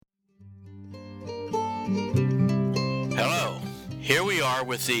Hello, here we are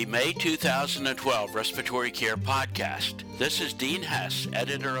with the May 2012 Respiratory Care Podcast. This is Dean Hess,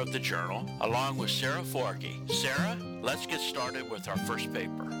 editor of the journal, along with Sarah Forkey. Sarah, let's get started with our first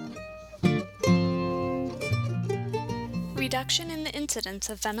paper. Reduction in the incidence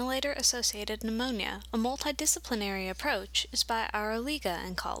of ventilator-associated pneumonia, a multidisciplinary approach, is by Aureliga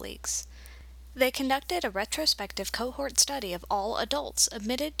and colleagues. They conducted a retrospective cohort study of all adults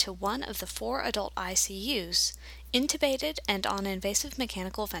admitted to one of the 4 adult ICUs, intubated and on invasive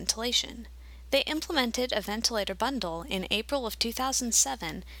mechanical ventilation. They implemented a ventilator bundle in April of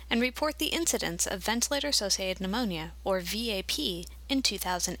 2007 and report the incidence of ventilator-associated pneumonia, or VAP, in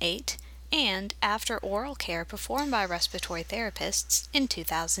 2008, and after oral care performed by respiratory therapists in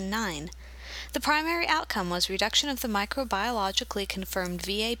 2009. The primary outcome was reduction of the microbiologically confirmed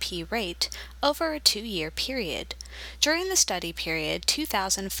VAP rate over a 2-year period. During the study period,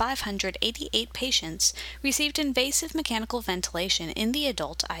 2,588 patients received invasive mechanical ventilation in the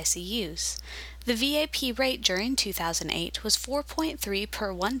adult ICUs. The VAP rate during 2008 was 4.3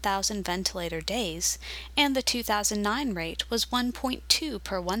 per 1,000 ventilator days, and the 2009 rate was 1.2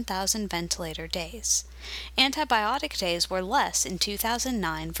 per 1,000 ventilator days. Antibiotic days were less in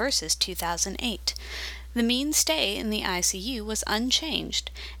 2009 versus 2008. The mean stay in the ICU was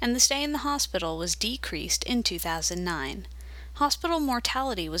unchanged, and the stay in the hospital was decreased in 2009. Hospital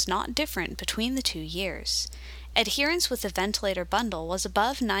mortality was not different between the 2 years. Adherence with the ventilator bundle was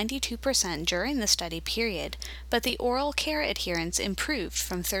above 92% during the study period, but the oral care adherence improved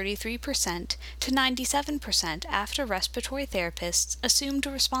from 33% to 97% after respiratory therapists assumed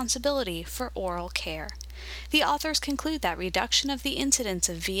responsibility for oral care. The authors conclude that reduction of the incidence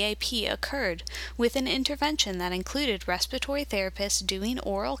of VAP occurred with an intervention that included respiratory therapists doing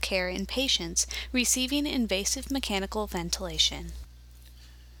oral care in patients receiving invasive mechanical ventilation.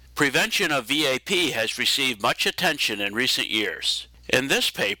 Prevention of VAP has received much attention in recent years. In this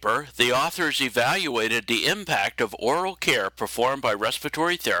paper, the authors evaluated the impact of oral care performed by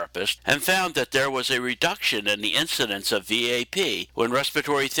respiratory therapists and found that there was a reduction in the incidence of VAP when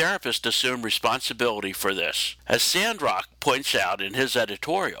respiratory therapists assumed responsibility for this. As Sandrock points out in his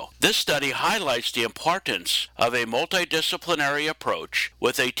editorial, this study highlights the importance of a multidisciplinary approach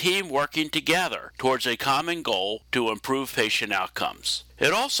with a team working together towards a common goal to improve patient outcomes.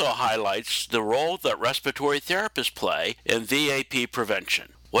 It also highlights the role that respiratory therapists play in VAP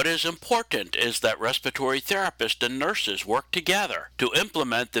prevention. What is important is that respiratory therapists and nurses work together to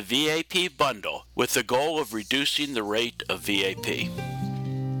implement the VAP bundle with the goal of reducing the rate of VAP.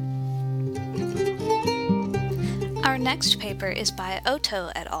 Our next paper is by Otto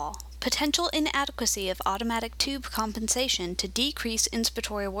et al. Potential inadequacy of automatic tube compensation to decrease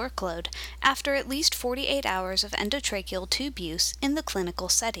inspiratory workload after at least 48 hours of endotracheal tube use in the clinical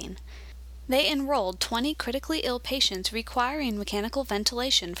setting. They enrolled 20 critically ill patients requiring mechanical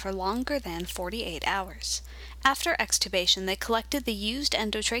ventilation for longer than 48 hours. After extubation, they collected the used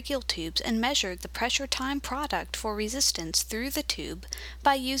endotracheal tubes and measured the pressure-time product for resistance through the tube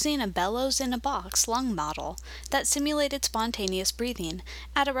by using a bellows-in-a-box lung model that simulated spontaneous breathing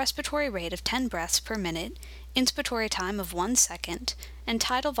at a respiratory rate of 10 breaths per minute, inspiratory time of 1 second, and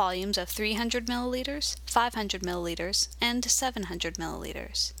tidal volumes of 300 milliliters, 500 milliliters, and 700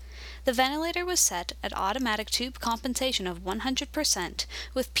 milliliters. The ventilator was set at automatic tube compensation of 100%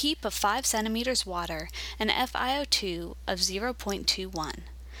 with PEEP of 5 centimeters water and FiO2 of 0.21.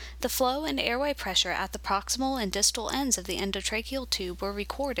 The flow and airway pressure at the proximal and distal ends of the endotracheal tube were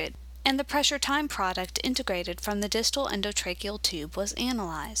recorded, and the pressure-time product integrated from the distal endotracheal tube was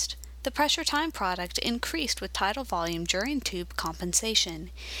analyzed. The pressure-time product increased with tidal volume during tube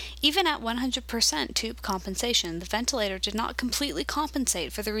compensation. Even at 100% tube compensation, the ventilator did not completely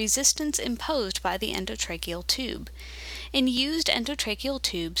compensate for the resistance imposed by the endotracheal tube. In used endotracheal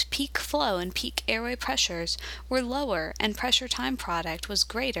tubes, peak flow and peak airway pressures were lower and pressure-time product was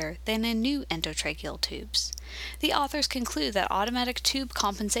greater than in new endotracheal tubes. The authors conclude that automatic tube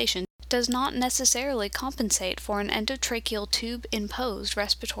compensation does not necessarily compensate for an endotracheal tube-imposed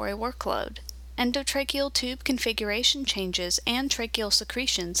respiratory workload. Endotracheal tube configuration changes and tracheal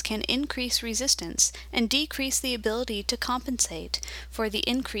secretions can increase resistance and decrease the ability to compensate for the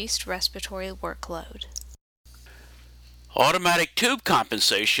increased respiratory workload. Automatic tube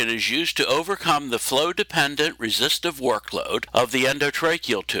compensation is used to overcome the flow-dependent resistive workload of the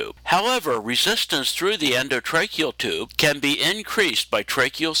endotracheal tube. However, resistance through the endotracheal tube can be increased by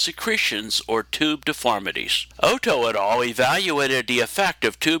tracheal secretions or tube deformities. Otto et al. Evaluated the effect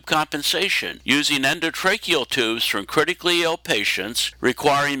of tube compensation using endotracheal tubes from critically ill patients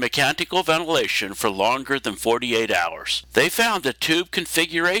requiring mechanical ventilation for longer than 48 hours. They found that tube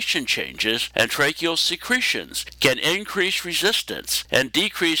configuration changes and tracheal secretions can increase resistance and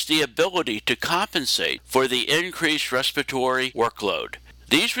decrease the ability to compensate for the increased respiratory workload.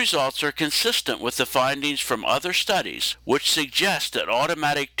 These results are consistent with the findings from other studies, which suggest that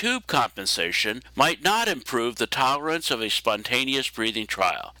automatic tube compensation might not improve the tolerance of a spontaneous breathing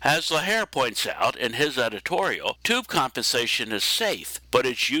trial. As Laher points out in his editorial, tube compensation is safe, but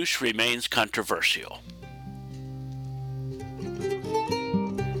its use remains controversial.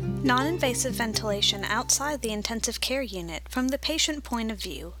 Non-invasive ventilation outside the intensive care unit from the patient point of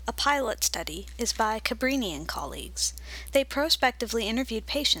view, a pilot study, is by Cabrini and colleagues. They prospectively interviewed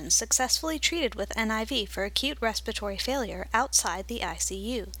patients successfully treated with NIV for acute respiratory failure outside the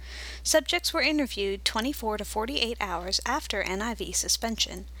ICU. Subjects were interviewed 24 to 48 hours after NIV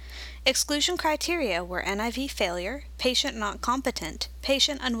suspension. Exclusion criteria were NIV failure, patient not competent,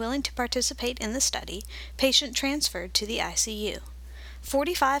 patient unwilling to participate in the study, patient transferred to the ICU.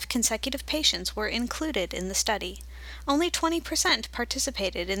 45 consecutive patients were included in the study. Only 20%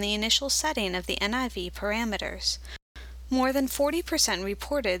 participated in the initial setting of the NIV parameters. More than 40%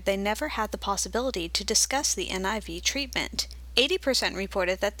 reported they never had the possibility to discuss the NIV treatment. 80%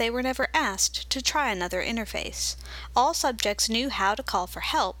 reported that they were never asked to try another interface. All subjects knew how to call for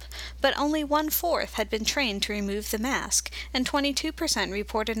help, but only 1/4 had been trained to remove the mask, and 22%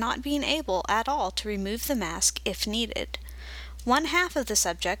 reported not being able at all to remove the mask if needed. 1/2 of the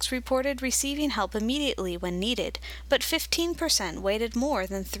subjects reported receiving help immediately when needed, but 15% waited more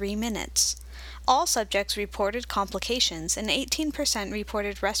than 3 minutes. All subjects reported complications, and 18%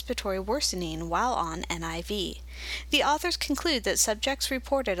 reported respiratory worsening while on NIV. The authors conclude that subjects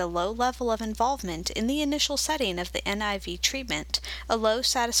reported a low level of involvement in the initial setting of the NIV treatment, a low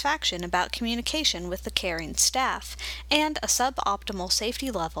satisfaction about communication with the caring staff, and a suboptimal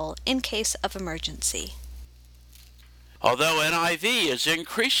safety level in case of emergency. Although NIV is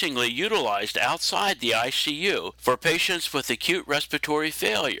increasingly utilized outside the ICU for patients with acute respiratory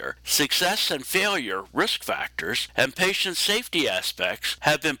failure, success and failure risk factors and patient safety aspects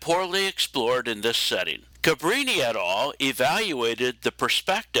have been poorly explored in this setting. Cabrini et al. Evaluated the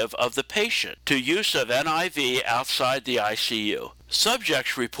perspective of the patient to use of NIV outside the ICU.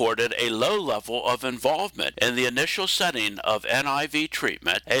 Subjects reported a low level of involvement in the initial setting of NIV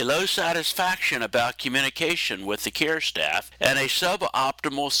treatment, a low satisfaction about communication with the care staff, and a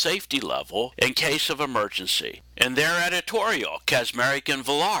suboptimal safety level in case of emergency. In their editorial, Kaczmarek and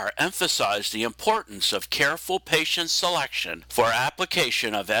Villar emphasized the importance of careful patient selection for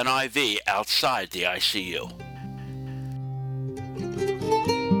application of NIV outside the ICU.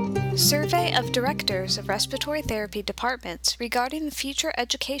 Survey of Directors of Respiratory Therapy Departments regarding the future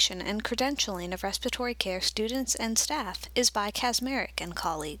education and credentialing of respiratory care students and staff is by Kaczmarek and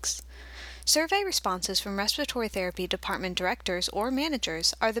colleagues. Survey responses from respiratory therapy department directors or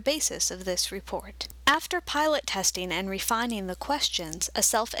managers are the basis of this report. After pilot testing and refining the questions, a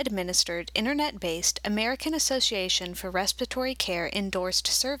self-administered, internet-based American Association for Respiratory Care endorsed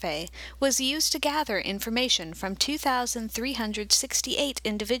survey was used to gather information from 2,368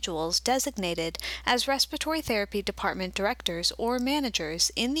 individuals designated as respiratory therapy department directors or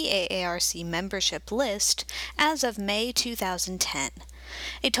managers in the AARC membership list as of May 2010.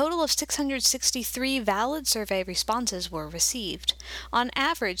 A total of 663 valid survey responses were received. On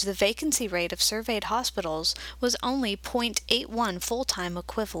average, the vacancy rate of surveyed hospitals was only 0.81 full-time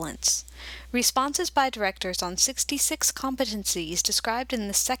equivalents. Responses by directors on 66 competencies described in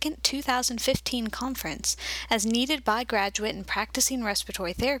the second 2015 conference as needed by graduate and practicing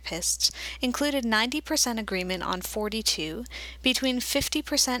respiratory therapists included 90% agreement on 42, between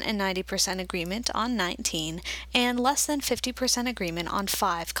 50% and 90% agreement on 19, and less than 50% agreement on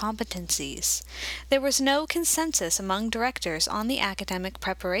 5 competencies. There was no consensus among directors on the academic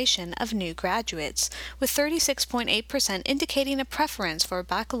preparation of new graduates, with 36.8% indicating a preference for a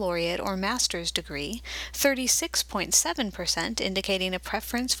baccalaureate or master's degree, 36.7% indicating a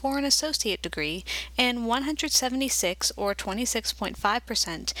preference for an associate degree, and 176 or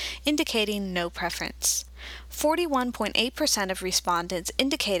 26.5% indicating no preference. 41.8% of respondents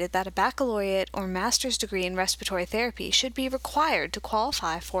indicated that a baccalaureate or master's degree in respiratory therapy should be required to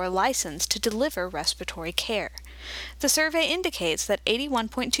qualify for a license to deliver respiratory care. The survey indicates that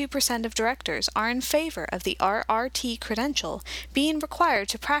 81.2% of directors are in favor of the RRT credential being required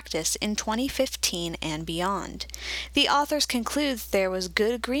to practice in 2015 and beyond. The authors conclude there was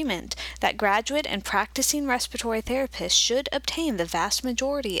good agreement that graduate and practicing respiratory therapists should obtain the vast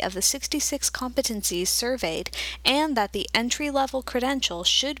majority of the 66 competencies surveyed and that the entry-level credential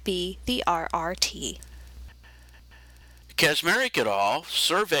should be the RRT. Kaczmarek et al.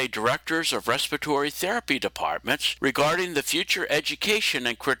 Surveyed directors of respiratory therapy departments regarding the future education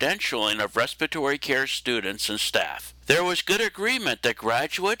and credentialing of respiratory care students and staff. There was good agreement that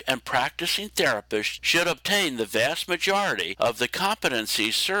graduate and practicing therapists should obtain the vast majority of the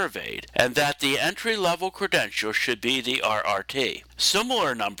competencies surveyed and that the entry-level credential should be the RRT.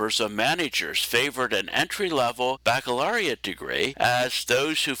 Similar numbers of managers favored an entry-level baccalaureate degree as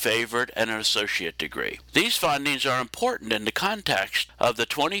those who favored an associate degree. These findings are important in the context of the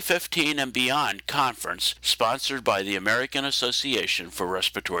 2015 and Beyond conference sponsored by the American Association for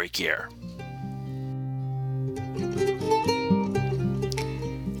Respiratory Care.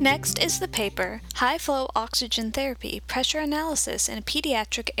 Next is the paper High-Flow Oxygen Therapy Pressure Analysis in a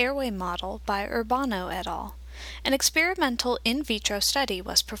Pediatric Airway Model by Urbano et al. An experimental in vitro study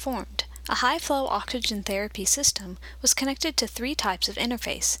was performed. A high-flow oxygen therapy system was connected to 3 types of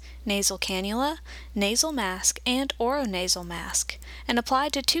interface, nasal cannula, nasal mask, and oronasal mask, and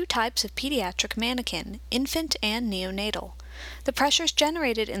applied to 2 types of pediatric mannequin, infant and neonatal. The pressures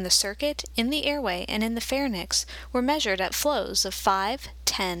generated in the circuit, in the airway, and in the pharynx were measured at flows of 5,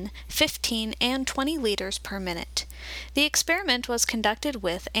 10, 15, and 20 liters per minute. The experiment was conducted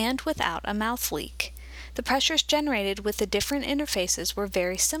with and without a mouth leak. The pressures generated with the different interfaces were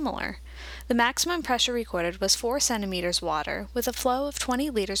very similar. The maximum pressure recorded was 4 centimeters water with a flow of 20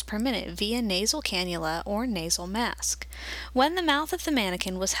 liters per minute via nasal cannula or nasal mask. When the mouth of the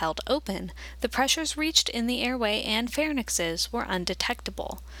mannequin was held open, the pressures reached in the airway and pharynxes were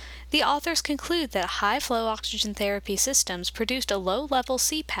undetectable. The authors conclude that high-flow oxygen therapy systems produced a low-level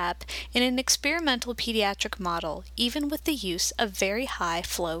CPAP in an experimental pediatric model, even with the use of very high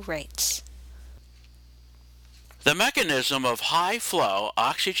flow rates. The mechanism of high-flow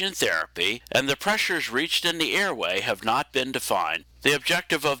oxygen therapy and the pressures reached in the airway have not been defined. The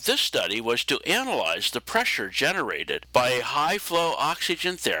objective of this study was to analyze the pressure generated by a high-flow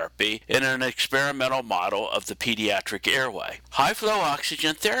oxygen therapy in an experimental model of the pediatric airway. High-flow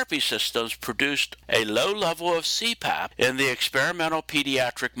oxygen therapy systems produced a low level of CPAP in the experimental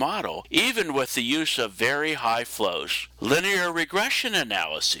pediatric model, even with the use of very high flows. Linear regression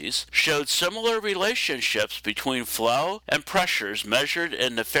analyses showed similar relationships between flow and pressures measured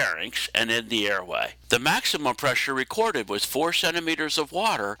in the pharynx and in the airway. The maximum pressure recorded was 4 centimeters of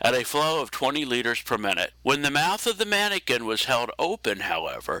water at a flow of 20 liters per minute. When the mouth of the mannequin was held open,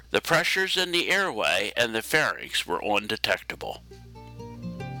 however, the pressures in the airway and the pharynx were undetectable.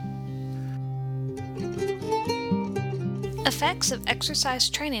 Effects of exercise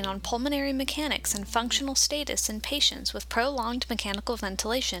training on pulmonary mechanics and functional status in patients with prolonged mechanical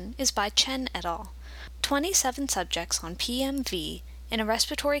ventilation is by Chen et al. 27 subjects on PMV in a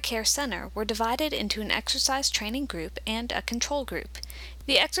respiratory care center were divided into an exercise training group and a control group.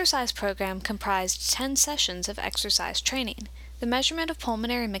 The exercise program comprised 10 sessions of exercise training. The measurement of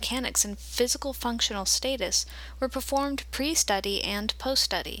pulmonary mechanics and physical functional status were performed pre-study and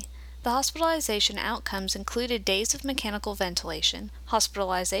post-study. The hospitalization outcomes included days of mechanical ventilation,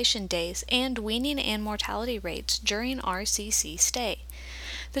 hospitalization days, and weaning and mortality rates during RCC stay.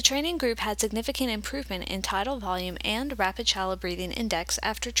 The training group had significant improvement in tidal volume and rapid shallow breathing index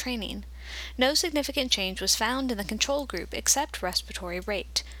after training. No significant change was found in the control group except respiratory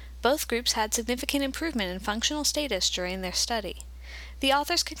rate. Both groups had significant improvement in functional status during their study. The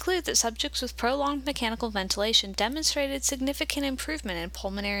authors conclude that subjects with prolonged mechanical ventilation demonstrated significant improvement in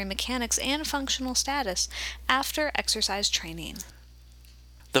pulmonary mechanics and functional status after exercise training.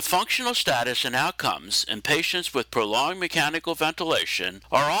 The functional status and outcomes in patients with prolonged mechanical ventilation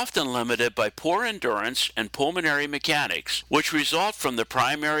are often limited by poor endurance and pulmonary mechanics, which result from the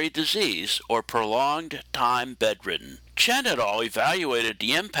primary disease or prolonged time bedridden. Chen et al. Evaluated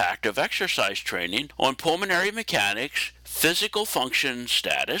the impact of exercise training on pulmonary mechanics, physical function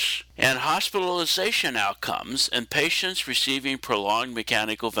status, and hospitalization outcomes in patients receiving prolonged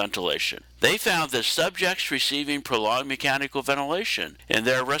mechanical ventilation. They found that subjects receiving prolonged mechanical ventilation in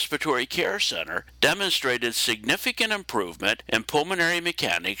their respiratory care center demonstrated significant improvement in pulmonary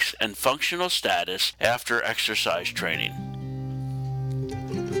mechanics and functional status after exercise training.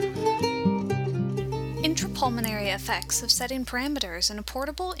 intrapulmonary effects of setting parameters in a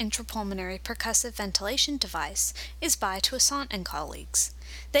portable intrapulmonary percussive ventilation device is by Toussaint and colleagues.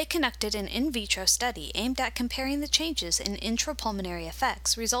 They conducted an in vitro study aimed at comparing the changes in intrapulmonary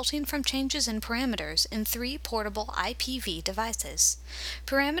effects resulting from changes in parameters in 3 portable IPV devices.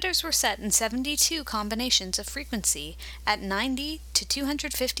 Parameters were set in 72 combinations of frequency at 90 to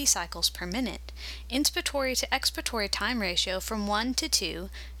 250 cycles per minute, inspiratory to expiratory time ratio from 1 to 2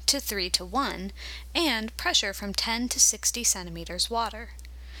 to 3 to 1, and pressure from 10 to 60 centimeters water.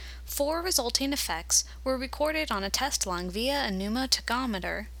 4 resulting effects were recorded on a test lung via a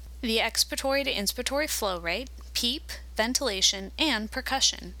pneumotachometer, the expiratory to inspiratory flow rate, PEEP, ventilation, and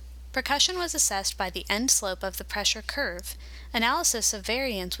percussion. Percussion was assessed by the end slope of the pressure curve. Analysis of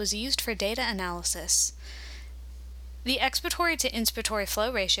variance was used for data analysis. The expiratory to inspiratory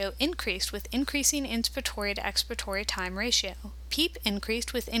flow ratio increased with increasing inspiratory to expiratory time ratio. PEEP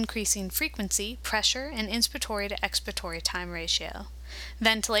increased with increasing frequency, pressure, and inspiratory to expiratory time ratio.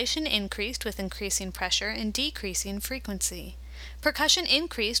 Ventilation increased with increasing pressure and decreasing frequency. Percussion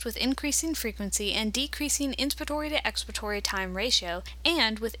increased with increasing frequency and decreasing inspiratory to expiratory time ratio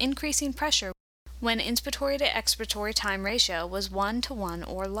and with increasing pressure when inspiratory to expiratory time ratio was 1 to 1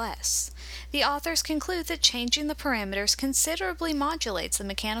 or less. The authors conclude that changing the parameters considerably modulates the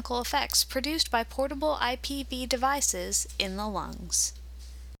mechanical effects produced by portable IPV devices in the lungs.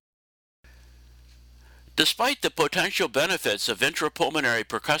 Despite the potential benefits of intrapulmonary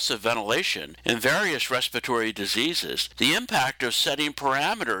percussive ventilation in various respiratory diseases, the impact of setting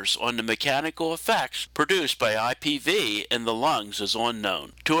parameters on the mechanical effects produced by IPV in the lungs is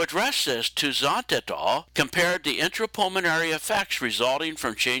unknown. To address this, Toussaint et al. Compared the intrapulmonary effects resulting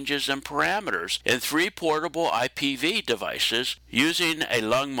from changes in parameters in 3 portable IPV devices using a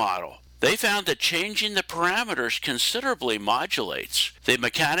lung model. They found that changing the parameters considerably modulates the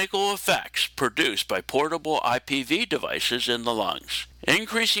mechanical effects produced by portable IPV devices in the lungs.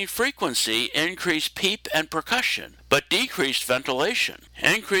 Increasing frequency increased PEEP and percussion, but decreased ventilation.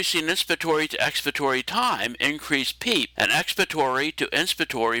 Increasing inspiratory to expiratory time increased PEEP and expiratory to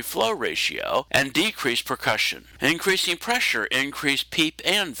inspiratory flow ratio and decreased percussion. Increasing pressure increased PEEP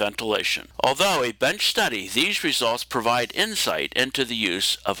and ventilation. Although a bench study, these results provide insight into the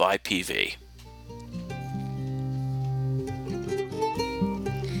use of IPV.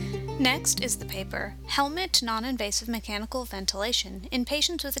 Next is the paper, Helmet Non-Invasive Mechanical Ventilation in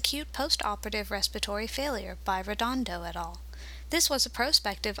Patients with Acute Postoperative Respiratory Failure by Redondo et al. This was a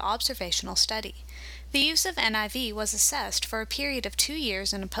prospective observational study. The use of NIV was assessed for a period of 2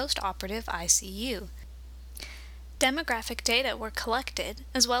 years in a postoperative ICU. Demographic data were collected,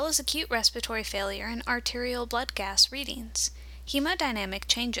 as well as acute respiratory failure and arterial blood gas readings. Hemodynamic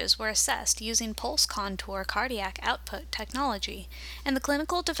changes were assessed using pulse contour cardiac output technology, and the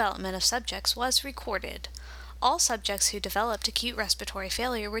clinical development of subjects was recorded. All subjects who developed acute respiratory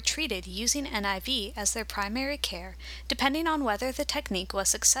failure were treated using NIV as their primary care, depending on whether the technique was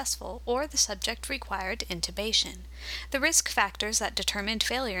successful or the subject required intubation. The risk factors that determined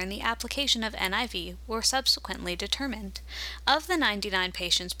failure in the application of NIV were subsequently determined. Of the 99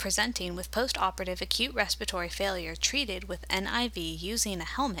 patients presenting with postoperative acute respiratory failure treated with NIV using a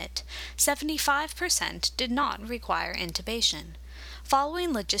helmet, 75% did not require intubation.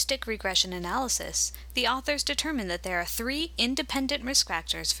 Following logistic regression analysis, the authors determined that there are 3 independent risk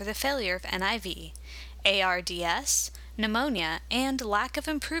factors for the failure of NIV: ARDS, pneumonia, and lack of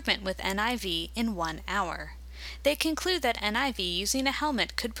improvement with NIV in 1 hour. They conclude that NIV using a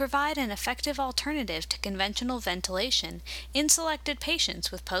helmet could provide an effective alternative to conventional ventilation in selected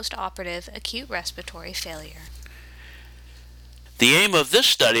patients with postoperative acute respiratory failure. The aim of this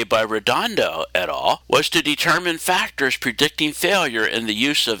study by Redondo et al. Was to determine factors predicting failure in the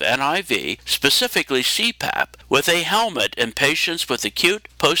use of NIV, specifically CPAP, with a helmet in patients with acute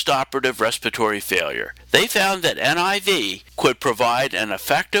postoperative respiratory failure. They found that NIV could provide an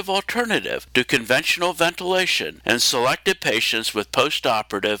effective alternative to conventional ventilation in selected patients with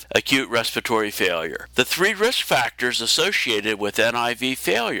postoperative acute respiratory failure. The 3 risk factors associated with NIV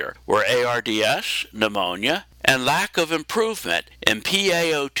failure were ARDS, pneumonia, and lack of improvement in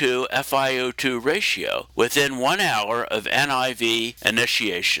PaO2-FiO2 ratio within 1 hour of NIV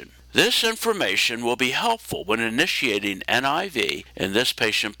initiation. This information will be helpful when initiating NIV in this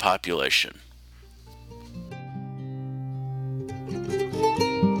patient population.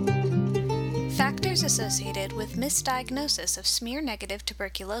 Factors associated with misdiagnosis of smear-negative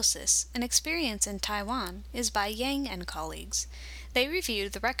tuberculosis, an experience in Taiwan, is by Yang and colleagues. They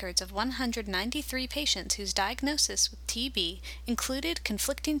reviewed the records of 193 patients whose diagnosis with TB included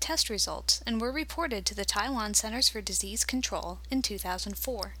conflicting test results and were reported to the Taiwan Centers for Disease Control in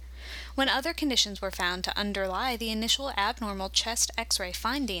 2004. When other conditions were found to underlie the initial abnormal chest X-ray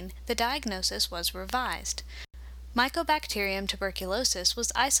finding, the diagnosis was revised. Mycobacterium tuberculosis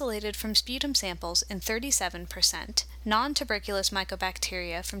was isolated from sputum samples in 37%, non-tuberculous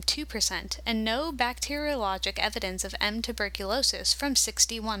mycobacteria from 2%, and no bacteriologic evidence of M. tuberculosis from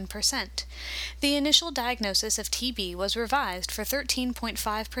 61%. The initial diagnosis of TB was revised for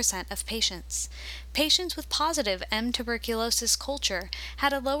 13.5% of patients. Patients with positive M. tuberculosis culture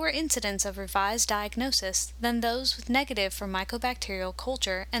had a lower incidence of revised diagnosis than those with negative for mycobacterial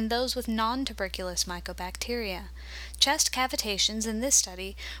culture and those with non-tuberculous mycobacteria. Chest cavitations in this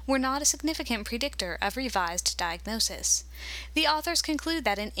study were not a significant predictor of revised diagnosis. The authors conclude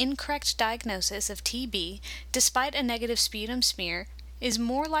that an incorrect diagnosis of TB, despite a negative sputum smear, is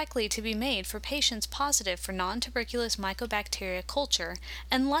more likely to be made for patients positive for non-tuberculous mycobacteria culture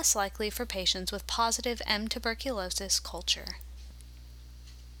and less likely for patients with positive M. tuberculosis culture.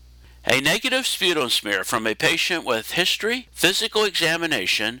 A negative sputum smear from a patient with history, physical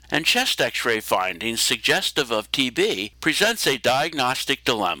examination, and chest X-ray findings suggestive of TB presents a diagnostic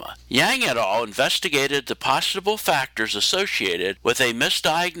dilemma. Yang et al. Investigated the possible factors associated with a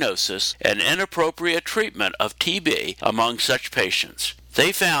misdiagnosis and inappropriate treatment of TB among such patients.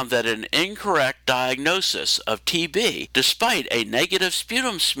 They found that an incorrect diagnosis of TB, despite a negative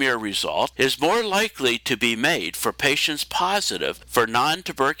sputum smear result, is more likely to be made for patients positive for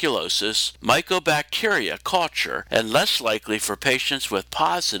non-tuberculosis mycobacteria culture and less likely for patients with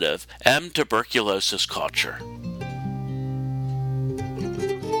positive M. tuberculosis culture.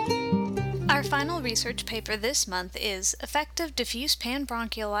 Our final research paper this month is Effect of Diffuse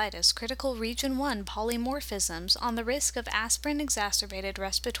Panbronchiolitis Critical Region 1 Polymorphisms on the Risk of Aspirin-Exacerbated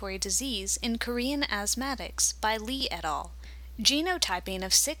Respiratory Disease in Korean Asthmatics by Lee et al. Genotyping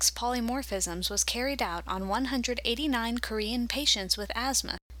of 6 polymorphisms was carried out on 189 Korean patients with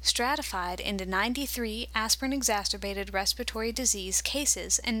asthma, stratified into 93 aspirin-exacerbated respiratory disease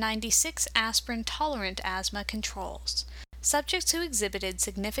cases and 96 aspirin-tolerant asthma controls. Subjects who exhibited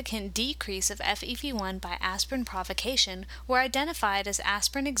significant decrease of FEV1 by aspirin provocation were identified as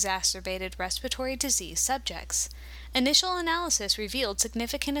aspirin-exacerbated respiratory disease subjects. Initial analysis revealed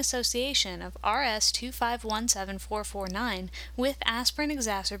significant association of RS-2517449 with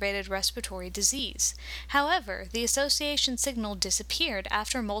aspirin-exacerbated respiratory disease. However, the association signal disappeared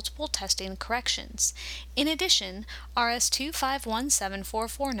after multiple testing corrections. In addition,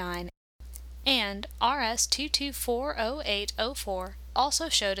 RS-2517449 and RS-224804 also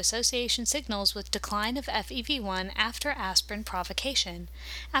showed association signals with decline of FEV1 after aspirin provocation.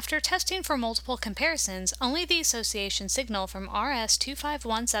 After testing for multiple comparisons, only the association signal from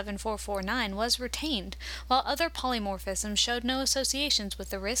RS-2517449 was retained, while other polymorphisms showed no associations with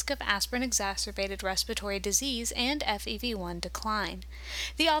the risk of aspirin-exacerbated respiratory disease and FEV1 decline.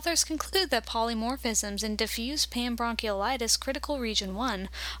 The authors conclude that polymorphisms in diffuse panbronchiolitis critical region 1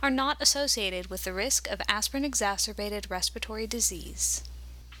 are not associated with the risk of aspirin-exacerbated respiratory disease.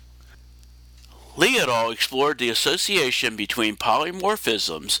 Lee et al. Explored the association between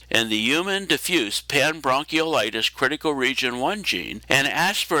polymorphisms in the human diffuse panbronchiolitis critical region 1 gene and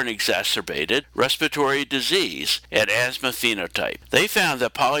aspirin-exacerbated respiratory disease and asthma phenotype. They found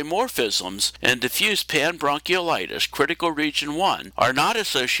that polymorphisms in diffuse panbronchiolitis critical region 1 are not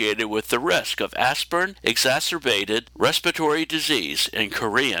associated with the risk of aspirin-exacerbated respiratory disease in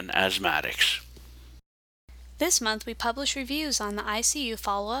Korean asthmatics. This month we publish reviews on the ICU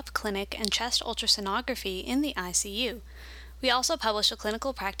follow-up clinic and chest ultrasonography in the ICU. We also publish a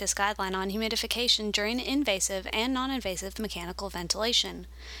clinical practice guideline on humidification during invasive and non-invasive mechanical ventilation.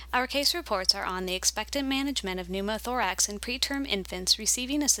 Our case reports are on the expectant management of pneumothorax in preterm infants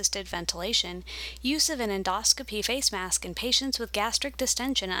receiving assisted ventilation, use of an endoscopy face mask in patients with gastric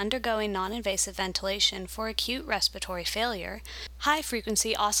distension undergoing non-invasive ventilation for acute respiratory failure,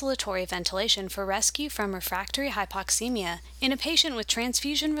 high-frequency oscillatory ventilation for rescue from refractory hypoxemia in a patient with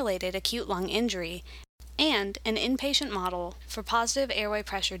transfusion-related acute lung injury, and an inpatient model for positive airway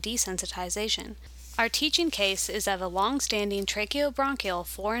pressure desensitization. Our teaching case is of a long-standing tracheobronchial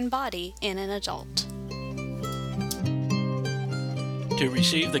foreign body in an adult. To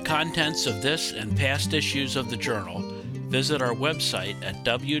receive the contents of this and past issues of the journal, visit our website at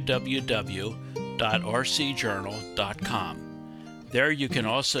www.rcjournal.com. There you can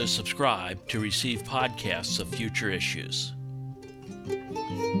also subscribe to receive podcasts of future issues.